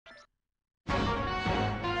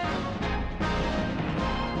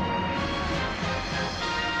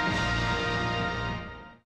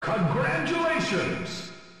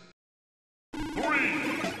Congratulations!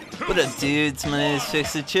 What up, dudes? My name is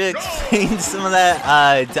PixxelTrixx, playing some of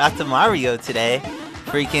that Dr. Mario today.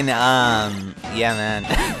 Freaking yeah, man.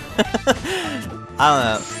 I don't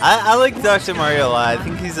know. I like Dr. Mario a lot. I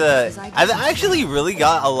think he's I've actually really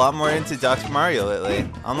got a lot more into Dr. Mario lately.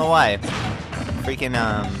 I don't know why. Freaking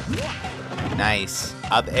nice.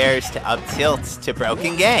 Up airs to up tilts to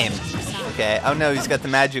broken game. Okay. Oh no, he's got the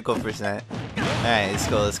magical percent. All right, let's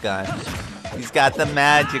go. Let's go. He's got the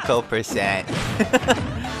magical percent.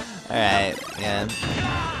 All right, yeah.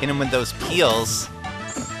 Hit him with those peels.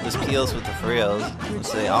 Those peels with the frills.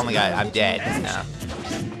 Let's see. Oh my god, I'm dead now.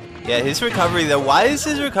 Yeah, his recovery though. Why is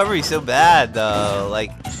his recovery so bad though?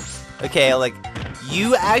 Like, okay, like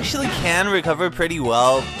you actually can recover pretty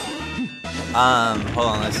well. Hold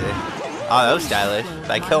on, let's see. Oh, that was stylish. But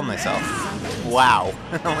I killed myself. Wow.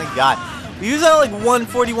 Oh my god. He was at like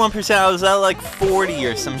 141%. I was at like 40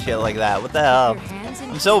 or some shit like that. What the hell?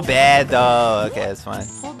 I'm so bad though. Okay, that's fine.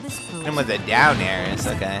 Hit him with the down air. It's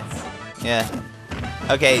okay. Yeah.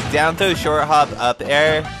 Okay, down throw, short hop, up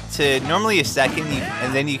air to normally a second,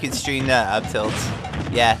 and then you can stream the up tilts.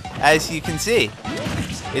 Yeah, as you can see,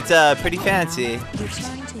 it's pretty fancy.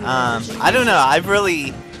 I don't know. I've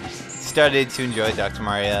really started to enjoy Dr.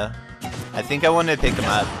 Mario. I think I want to pick him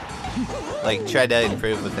up, like try to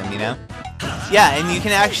improve with him, you know? Yeah, and you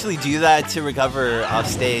can actually do that to recover off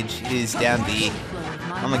stage. Is down B.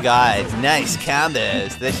 Oh my god, nice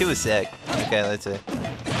combos. That shit was sick. Okay, let's see.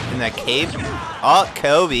 In that cave. Oh,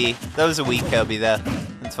 Kobe. That was a weak Kobe though.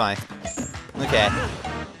 That's fine. Okay.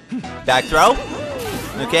 Back throw.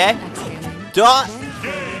 Okay.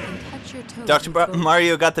 Dr.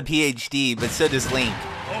 Mario got the PhD, but so does Link.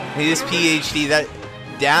 His PhD, that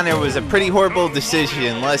down there was a pretty horrible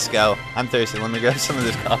decision. Let's go. I'm thirsty. Let me grab some of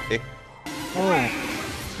this coffee.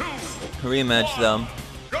 Rematch though.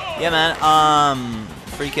 Yeah, man.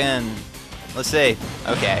 Freaking. Let's see.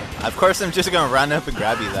 Okay. Of course, I'm just gonna run up and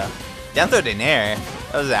grab you though. Down throw in air.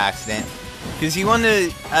 That was an accident. Cause you want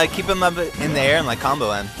to keep him up in the air and like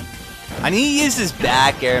combo him. I need to use his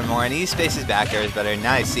back air more. I need to space his back airs better.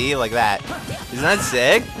 Nice. See, like that. Isn't that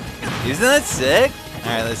sick? Isn't that sick?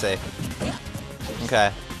 All right. Let's see.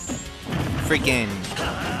 Okay. Freaking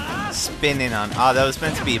spinning on. Oh, that was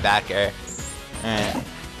meant to be back air. Alright,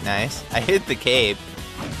 nice. I hit the cape,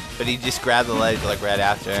 but he just grabbed the ledge like right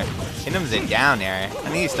after. Hit him with a down air.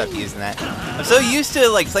 I need to stop using that. I'm so used to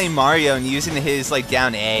like playing Mario and using his like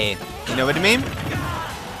down A. You know what I mean?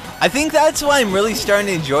 I think that's why I'm really starting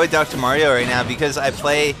to enjoy Dr. Mario right now, because I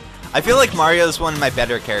feel like Mario's one of my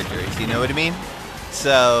better characters. You know what I mean?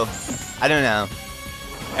 So, I don't know.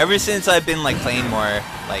 Ever since I've been like playing more,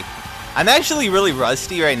 like, I'm actually really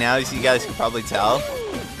rusty right now, as you guys can probably tell.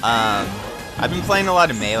 I've been playing a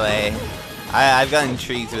lot of Melee. I've gotten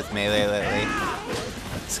intrigued with Melee lately.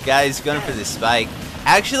 This guy's going for the spike.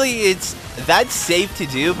 Actually, that's safe to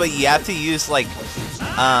do, but you have to use like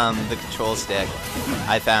the control stick.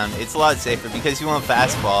 I found it's a lot safer because you want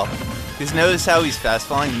fastball. Because notice how he's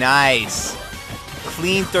fastballing. Nice,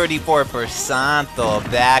 clean 34% though.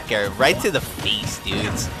 Back air right to the face,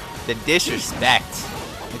 dudes. The disrespect.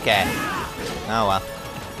 Okay. Oh well.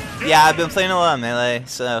 Yeah, I've been playing a lot of Melee,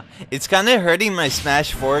 so it's kind of hurting my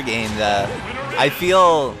Smash 4 game, though. I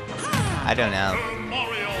feel, I don't know.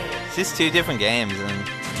 It's just two different games, and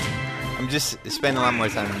I'm just spending a lot more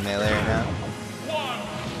time in Melee right now.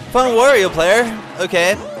 Fun Wario player.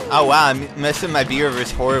 Okay. Oh wow, I'm messing my B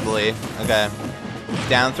reverse horribly. Okay.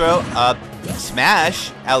 Down throw, up,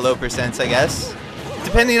 smash at low percents, I guess.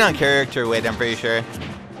 Depending on character weight, I'm pretty sure.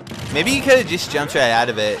 Maybe you could have just jumped right out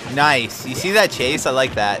of it. Nice. You see that chase? I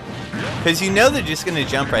like that. Because you know they're just going to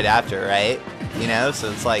jump right after, right? You know? So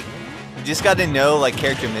it's like, you just got to know, like,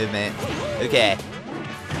 character movement. Okay.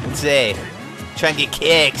 Let's see. Try and get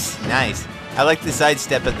kicks. Nice. I like the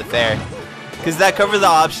sidestep at the fair. Because that covered the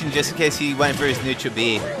option just in case he went for his neutral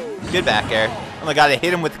B. Good back air. Oh my god, I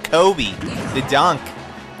hit him with Kobe. The dunk.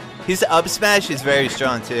 His up smash is very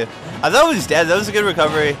strong, too. I thought it was dead. That was a good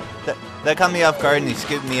recovery. That caught me off guard and he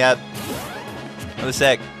scooped me up. That was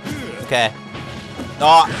sick. Okay.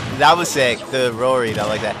 Oh, that was sick. The roll read, I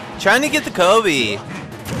like that. Trying to get the Kobe.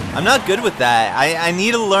 I'm not good with that. I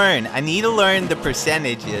need to learn. I need to learn the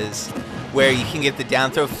percentages where you can get the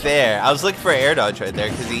down throw fair. I was looking for air dodge right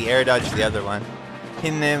there because he air dodged the other one.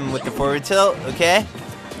 Hitting him with the forward tilt. Okay.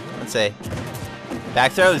 Let's see.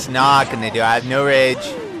 Back throw is not going to do it. I have no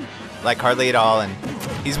rage. Like hardly at all. And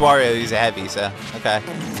he's Wario. He's a heavy, so. Okay.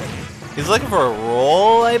 He's looking for a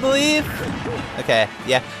roll, I believe. Okay,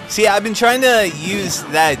 yeah. See, I've been trying to use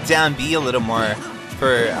that down B a little more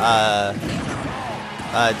for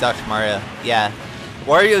Dr. Mario. Yeah.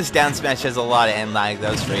 Wario's down smash has a lot of end lag.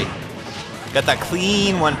 That was free. Got that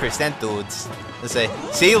clean 1%, dudes. Let's say,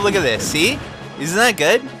 see, look at this. See? Isn't that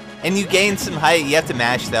good? And you gain some height. You have to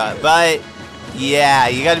mash that. But, yeah,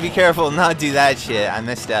 you got to be careful and not do that shit. I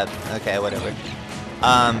messed up. Okay, whatever.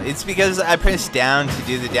 It's because I pressed down to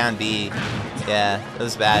do the down B. Yeah, that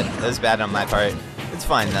was bad. That was bad on my part. It's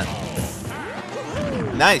fine, though.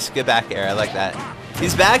 Nice. Good back air. I like that.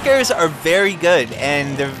 These back airs are very good.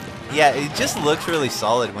 And, they're, yeah, it just looks really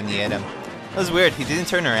solid when you hit him. That was weird. He didn't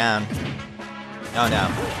turn around. Oh, no.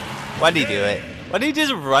 Why'd he do it? Why did he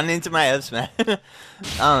just run into my F smash? I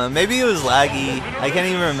don't know. Maybe it was laggy. I can't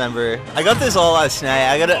even remember. I got this all last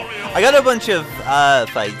night. I got a bunch of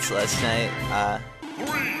fights last night.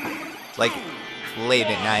 Like late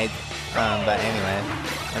at night. But anyway,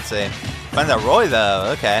 let's see. Find that Roy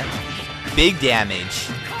though. Okay. Big damage.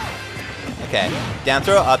 Okay. Down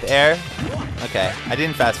throw, up air. Okay. I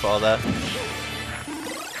didn't fast fall though.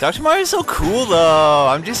 Dr. Mario's so cool though.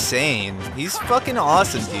 I'm just saying. He's fucking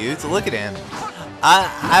awesome, dudes. Look at him.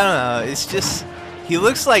 I don't know. It's just he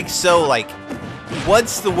looks like so like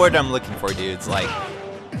what's the word I'm looking for, dudes? Like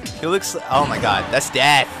he looks oh my god, that's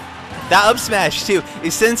death. That up smash too.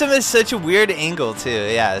 It sends him at such a weird angle too.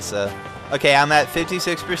 Yeah, so okay, I'm at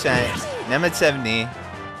 56%. And I'm at 70.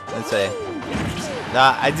 Let's say.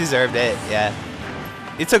 Nah, I deserved it, yeah.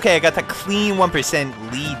 It's okay, I got that clean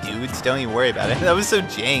 1% lead, dudes. Don't even worry about it. That was so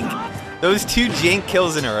jank. Those 2 jank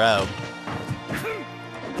kills in a row.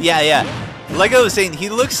 Yeah. Like I was saying, he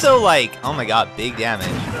looks so like, oh my god, big damage.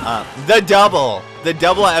 The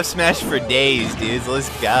double F smash for days, dudes. Let's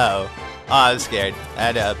go. Oh, I was scared. I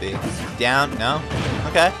had to up B. Down, no?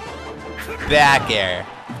 Okay. Back air.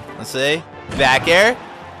 Let's see. Back air.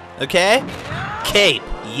 Okay. Cape.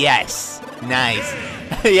 Yes. Nice.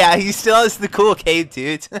 Yeah, he still has the cool cape,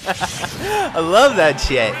 dudes. I love that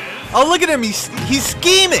shit. Oh, look at him. He's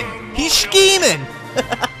scheming. He's scheming.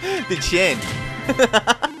 The chin.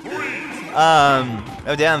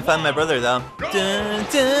 Oh damn, found my brother though. Dun,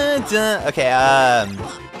 dun, dun. Okay,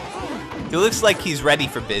 he looks like he's ready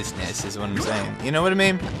for business is what I'm saying. You know what I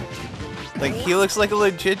mean? Like, he looks like a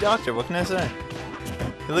legit doctor, what can I say?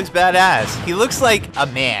 He looks badass. He looks like a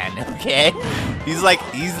man, okay? He's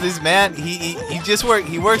this man, he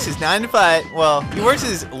works his 9 to 5, well, he works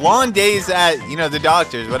his long days at, you know, the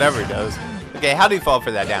doctors, whatever he does. Okay, how do you fall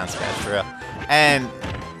for that down smash, for real? And,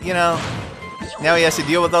 you know, now he has to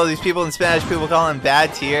deal with all these people in Spanish. People call him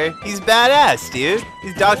bad tier. He's badass, dude.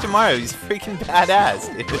 He's Dr. Mario. He's freaking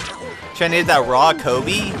badass, dude. Trying to hit that raw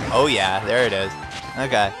Kobe. Oh, yeah. There it is.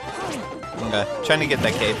 Okay. Trying to get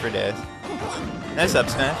that K for days. Nice up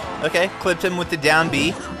smash. Okay. Clipped him with the down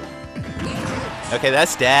B. Okay,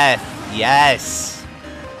 that's death. Yes.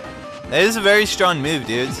 That is a very strong move,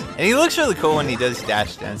 dudes. And he looks really cool when he does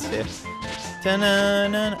dash dance, too.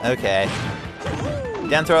 Okay.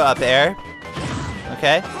 Down throw, up air.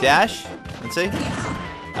 Okay, dash. Let's see.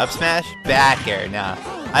 Up smash, back air. Nah,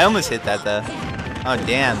 I almost hit that though. Oh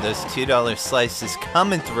damn, those $2 slices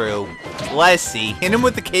coming through. Let's see. Hit him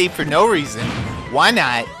with the cape for no reason. Why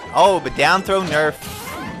not? Oh, but down throw nerf.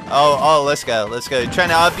 Oh, let's go. Let's go. Trying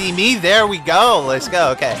to up B me. There we go. Let's go.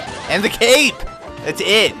 Okay, and the cape. That's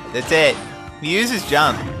it. That's it. He uses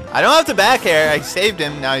jump. I don't have to back air. I saved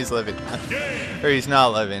him. Now he's living. Or he's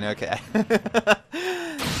not living. Okay.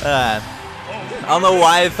 I don't know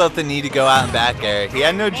why I felt the need to go out and back air. He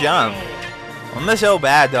had no jump. I'm not so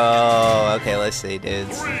bad though. Okay, let's see,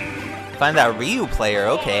 dudes. Find that Ryu player.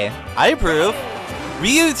 Okay, I approve.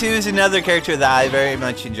 Ryu 2 is another character that I very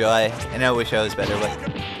much enjoy, and I wish I was better with.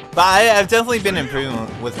 But I've definitely been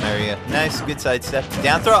improving with my Ryu. Nice, good sidestep.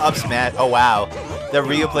 Down throw, up smash. Oh wow, the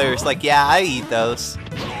Ryu player is like, yeah, I eat those.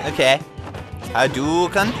 Okay,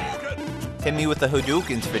 Hadouken. Hit me with the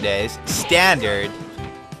Hadoukens for days. Standard.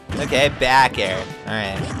 Okay, back air.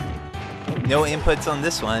 Alright. No inputs on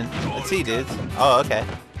this one. Let's see, dudes. Oh, okay.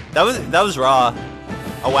 That was raw.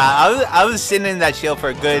 Oh wow, I was sitting in that shield for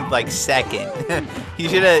a good like second. He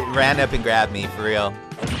should have ran up and grabbed me for real.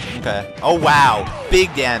 Okay. Oh wow,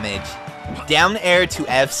 big damage. Down air to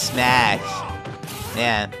F smash.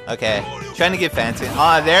 Man, okay. Trying to get fancy.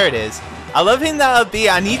 Oh, there it is. I love hitting that up B.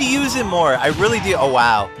 I need to use it more. I really do. Oh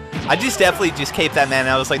wow. I definitely caped that man. And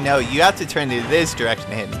I was like, no, you have to turn to this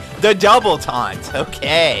direction to hit me. The double taunt.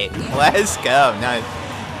 Okay, let's go. Nice.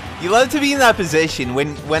 You love to be in that position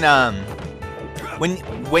when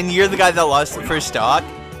you're the guy that lost the first stock,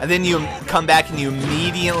 and then you come back and you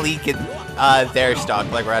immediately get their stock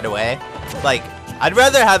like right away. Like, I'd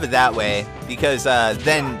rather have it that way because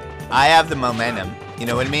then I have the momentum. You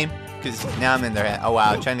know what I mean? Because now I'm in their head. Oh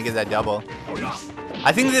wow, trying to get that double.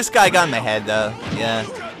 I think this guy got in my head though. Yeah.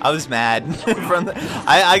 I was mad.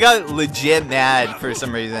 I got legit mad for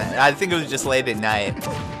some reason. I think it was just late at night.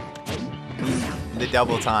 The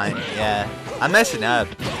double time, yeah. I'm messing up.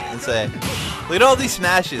 Let's say, look at all these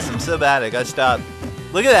smashes. I'm so bad. I gotta stop.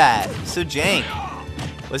 Look at that. So jank.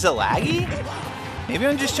 Was it laggy? Maybe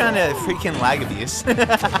I'm just trying to freaking lag abuse.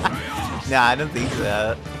 Nah, I don't think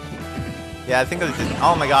so. Yeah, I think I was just.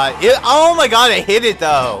 Oh my god. Oh my god, I hit it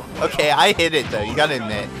though. Okay, I hit it though. You gotta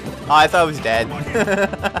admit. Oh, I thought I was dead.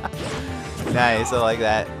 Nice. I like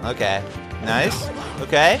that. Okay. Nice.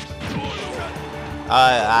 Okay.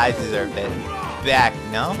 I deserved it. Back.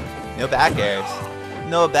 No? No back airs.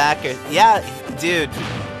 No back airs. Yeah, dude.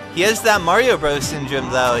 He has that Mario Bros syndrome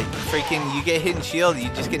though. Freaking, you get hit and shield, you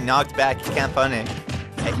just get knocked back. You can't punish.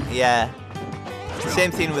 Yeah.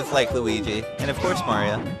 Same thing with like Luigi. And of course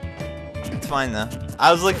Mario. It's fine though.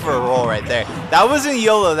 I was looking for a roll right there. That wasn't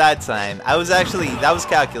YOLO that time. I was actually, that was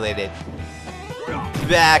calculated.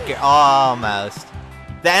 Back, almost.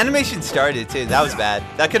 The animation started too. That was bad.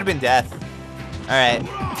 That could have been death. Alright.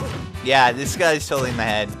 Yeah, this guy's totally in my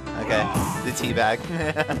head. Okay. The teabag.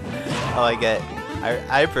 I like it.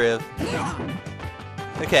 I approve.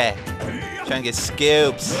 Okay. Trying to get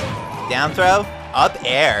scoops. Down throw. Up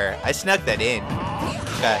air. I snuck that in.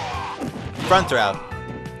 Okay. Front throw.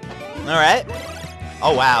 Alright.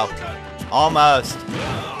 Oh, wow. Almost.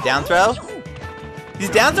 Down throw. His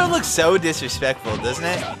down throw looks so disrespectful, doesn't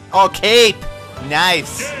it? Oh, cape.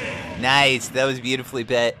 Nice. Nice. That was beautifully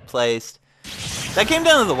placed. That came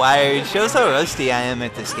down to the wire. It shows how rusty I am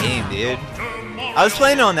at this game, dude. I was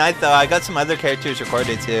playing all night, though. I got some other characters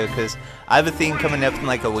recorded, too, because I have a thing coming up in,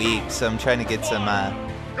 like, a week, so I'm trying to get some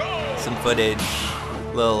footage.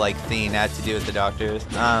 Little, like, thing I have to do with the doctors.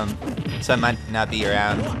 So I might not be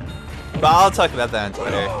around. But I'll talk about that on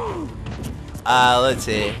Twitter. Let's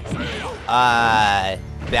see.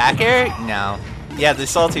 Back air? No. Yeah, the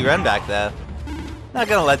salty run back, though. Not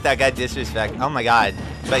gonna let that guy disrespect. Oh, my God.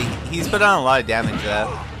 But he's put on a lot of damage,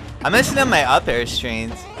 though. I'm messing up my up air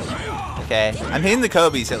strings. Okay, I'm hitting the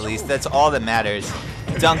Kobe's at least. That's all that matters.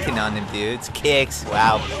 Dunking on them, dudes. Kicks.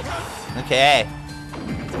 Wow. Okay.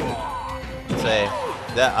 Say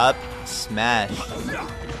the up smash.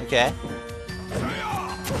 Okay.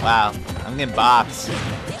 Wow. I'm getting boxed.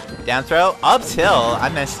 Down throw. Up tilt. I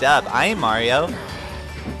messed up. I ain't Mario.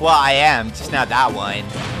 Well, I am. Just not that one.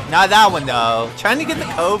 Not that one, though. Trying to get the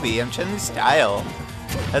Kobe. I'm trying to style.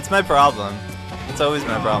 That's my problem. That's always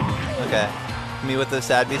my problem. Okay. Me with the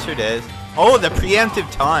sad beast for days. Oh, the preemptive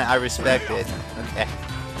taunt. I respect it. Okay.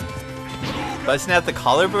 Busting out the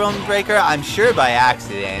collarbone breaker? I'm sure by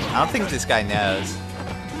accident. I don't think this guy knows.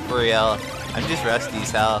 For real. I'm just rusty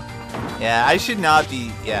as hell. Yeah, I should not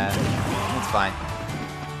be. Yeah, it's fine.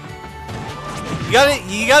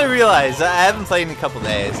 You gotta realize I haven't played in a couple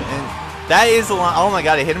days, and that is a lot. Oh my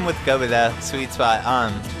god, I hit him with Kobe though. Sweet spot.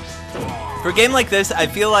 For a game like this, I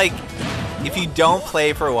feel like if you don't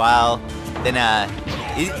play for a while, then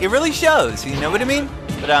it really shows. You know what I mean?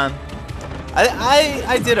 But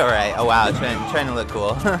I did alright. Oh wow, trying to look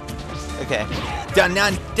cool. Okay. Done.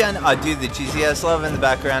 Oh dude, the GZS love in the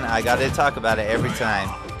background. I gotta talk about it every time.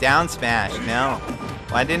 Down smash. No.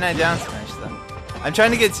 Why didn't I down smash though? I'm trying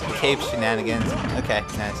to get some cape shenanigans. Okay,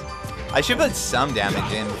 nice. I should put some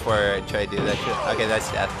damage in before I try to do that shit. Okay,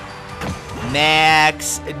 that's death.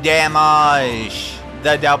 Max damage.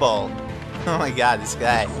 The double. Oh my god, this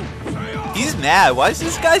guy. He's mad. Why is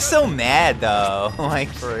this guy so mad though? Like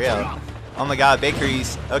for real. Oh my god,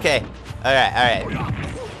 bakeries. Okay. Alright.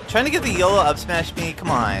 Trying to get the YOLO up smash me? Come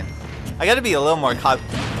on. I gotta be a little more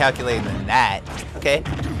calculated than that. Okay.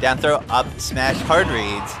 Down throw, up smash, hard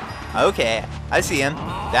reads. Okay. I see him.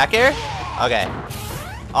 Back air? Okay.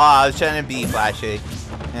 Oh, I was trying to be flashy.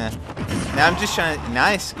 Yeah. Now I'm just trying to.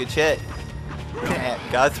 Nice. Good shit.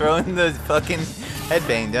 Gotta throw in the fucking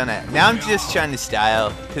headbang, don't I? Now I'm just trying to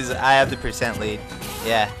style because I have the % lead.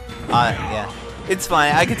 Yeah. Yeah. It's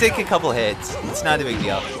fine. I can take a couple hits. It's not a big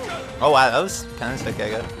deal. Oh wow, that was kind of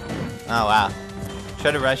spectacular. Oh wow. Try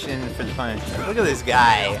to rush in for the punish. Look at this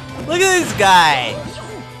guy. Look at this guy.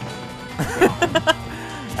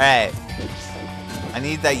 Alright. I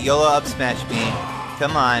need that YOLO up smash me.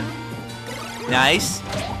 Come on. Nice.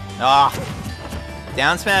 Oh.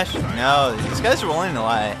 Down smash? No, these guys are rolling a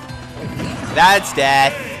lot. That's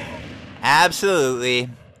death. Absolutely.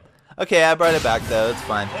 Okay, I brought it back though. It's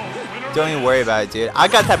fine. Don't even worry about it, dude. I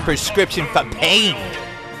got that prescription for pain.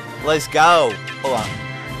 Let's go. Hold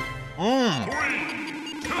on.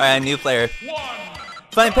 Alright, new player.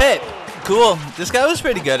 Fine pit. Cool. This guy was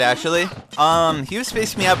pretty good, actually. He was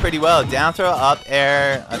spacing me out pretty well. Down throw, up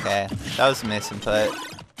air. Okay, that was a misinput.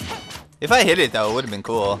 If I hit it, though, it would have been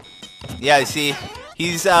cool. Yeah, you see,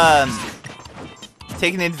 He's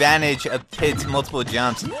taking advantage of Pit's multiple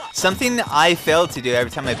jumps. Something I fail to do every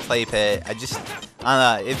time I play Pit. I don't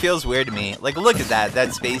know, it feels weird to me. Like, look at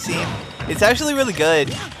that spacing. It's actually really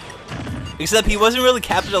good. Except he wasn't really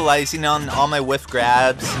capitalizing on all my whiff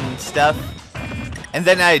grabs and stuff. And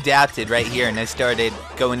then I adapted right here and I started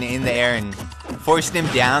going in the air and forcing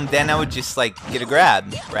him down. Then I would just like get a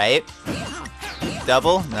grab, right?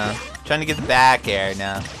 Double? No. Trying to get the back air,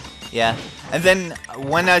 no. Yeah. And then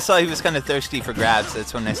when I saw he was kind of thirsty for grabs,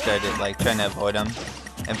 that's when I started like trying to avoid him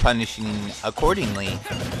and punishing accordingly.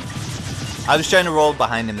 I was trying to roll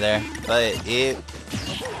behind him there, but it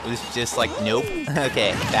was just like, nope.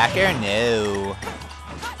 Okay, back air, no.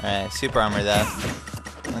 Alright, super armor though.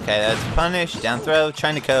 Okay, that's punish, down throw,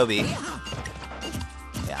 trying to Kobe.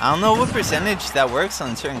 Yeah, I don't know what percentage that works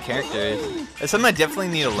on certain characters. That's something I definitely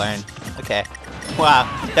need to learn. Okay. Wow,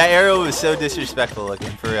 that arrow was so disrespectful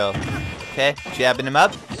looking, for real. Okay, jabbing him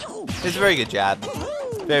up. It's a very good jab.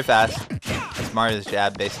 Very fast. As Mario's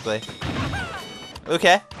jab, basically.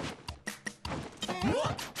 Okay.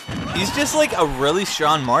 He's just like a really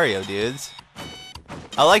strong Mario, dudes.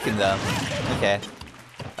 I like him though. Okay.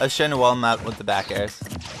 I was trying to wall him out with the back airs.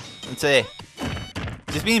 Let's see.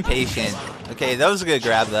 Just being patient. Okay, that was a good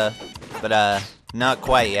grab though. But not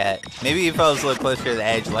quite yet. Maybe if I was a little closer to the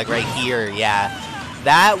edge, like right here, yeah.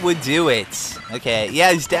 That would do it. Okay,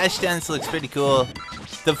 yeah, his dash dance looks pretty cool.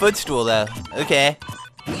 The footstool though. Okay.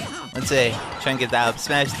 Let's see. Try and get that up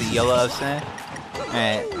smash, the yellow up smash.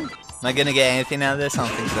 Alright. Am I gonna get anything out of this? I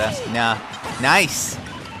don't think so. No. Nice!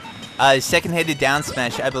 Second-handed down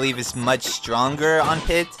smash, I believe, is much stronger on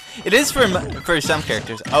Pit. It is for some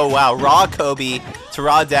characters. Oh, wow. Raw Kobe to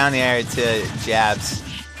raw down air to jabs.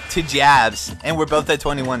 To jabs. And we're both at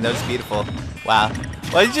 21. That was beautiful. Wow.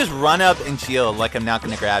 Why did you just run up and shield like I'm not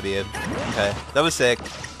gonna grab you? Okay. That was sick.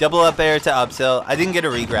 Double up air to up tilt. I didn't get a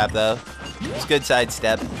re-grab, though. It was good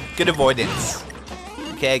sidestep. Good avoidance.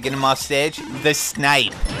 Okay, get him off stage. The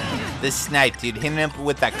snipe. The snipe, dude. Hitting him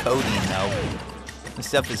with that codeine, though. This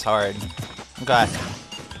stuff is hard. Okay.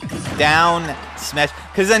 Down smash.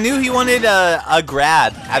 Because I knew he wanted a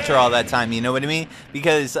grab after all that time, you know what I mean?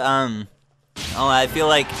 Because, I feel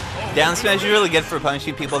like down smash is really good for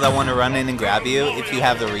punishing people that want to run in and grab you if you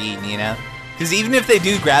have the read, you know? Because even if they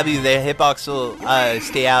do grab you, their hitbox will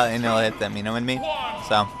stay out and it'll hit them, you know what I mean?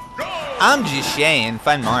 So, I'm just saying.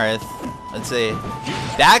 Find Marth. Let's see.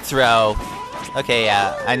 Back throw. Okay,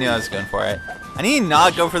 yeah, I knew I was going for it. I need to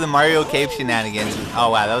not go for the Mario Cape shenanigans. Oh,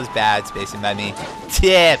 wow, that was bad spacing by me.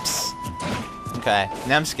 Tips! Okay,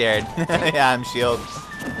 now I'm scared. Yeah, I'm shield.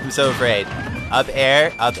 I'm so afraid. Up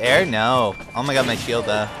air, no. Oh my god, my shield,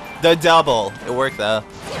 though. The double. It worked, though.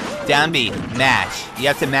 Down B, mash. You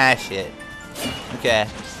have to mash it. Okay.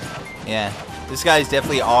 Yeah, this guy's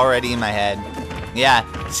definitely already in my head. Yeah,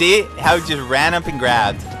 see how it just ran up and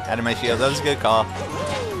grabbed out of my shield. That was a good call.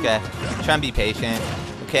 Okay, try and be patient.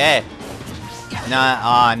 Okay. Nah,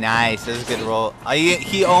 oh, nice. That was a good roll. Oh,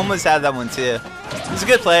 he almost had that one too. He's a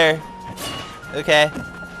good player. Okay.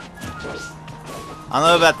 I don't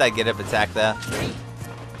know about that get-up attack though.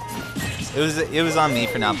 It was on me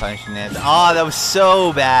for not punishing it. Oh, that was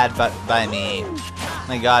so bad by me. Oh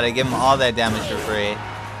my god, I give him all that damage for free.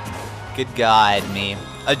 Good god, me.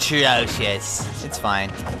 Atrocious. It's fine.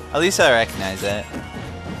 At least I recognize it.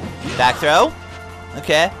 Back throw?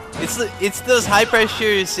 Okay. It's those high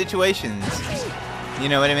pressure situations. You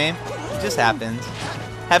know what I mean? It just happens.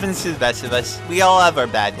 Happens to the best of us. We all have our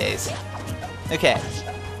bad days. Okay.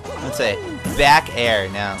 Let's say back air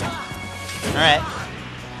now. Alright.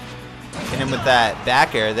 Hit him with that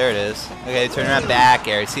back air. There it is. Okay, turn around back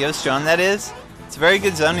air. See how strong that is? It's a very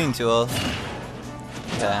good zoning tool.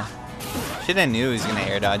 Okay. Should have knew he was gonna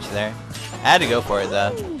air dodge there. I had to go for it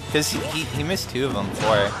though. Because he missed two of them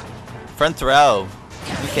before. Front throw.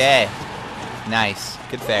 Okay. Nice.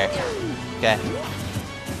 Good fair. Okay.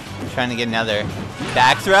 Trying to get another.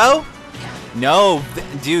 Back throw? No.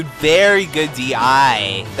 Dude, very good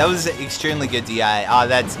DI. That was extremely good DI. Oh,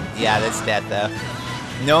 that's death though.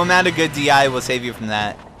 No amount of good DI will save you from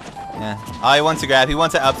that. Yeah. Oh, he wants to grab. He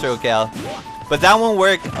wants an up throw kill. But that won't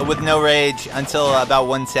work with no rage until about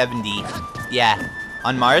 170. Yeah.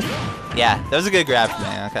 On Marth? Yeah. That was a good grab for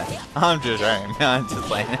me. Okay. I'm just running. I'm just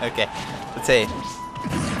playing. Okay. Let's see.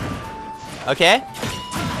 Okay.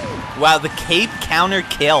 Wow, the cape counter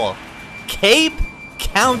kill. Cape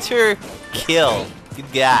counter kill.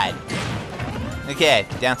 Good god. Okay,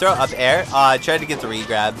 down throw, up air. I tried to get the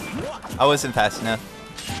re-grab. I wasn't fast enough.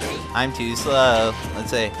 I'm too slow. Let's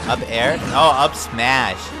say up air. Oh, up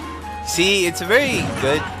smash. See, it's a very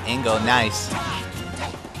good angle. Nice.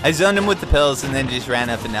 I zoned him with the pills and then just ran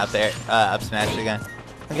up and up air, up smash again.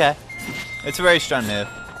 Okay. It's a very strong move.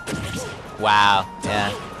 Wow.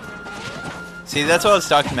 Yeah. See, that's what I was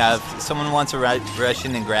talking about. If someone wants to rush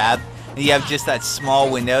in and grab, and you have just that small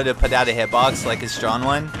window to put out a hitbox, like a strong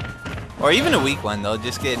one, or even a weak one, they'll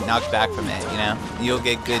just get knocked back from it, you know? You'll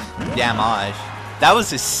get good damage. That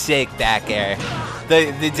was a sick back air.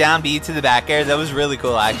 The down B to the back air, that was really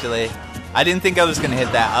cool, actually. I didn't think I was going to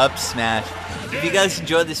hit that up smash. If you guys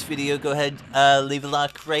enjoyed this video, go ahead, leave a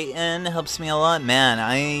like rating. It helps me a lot. Man,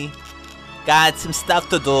 I got some stuff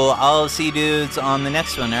to do. I'll see you dudes on the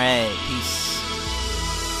next one. Alright, peace.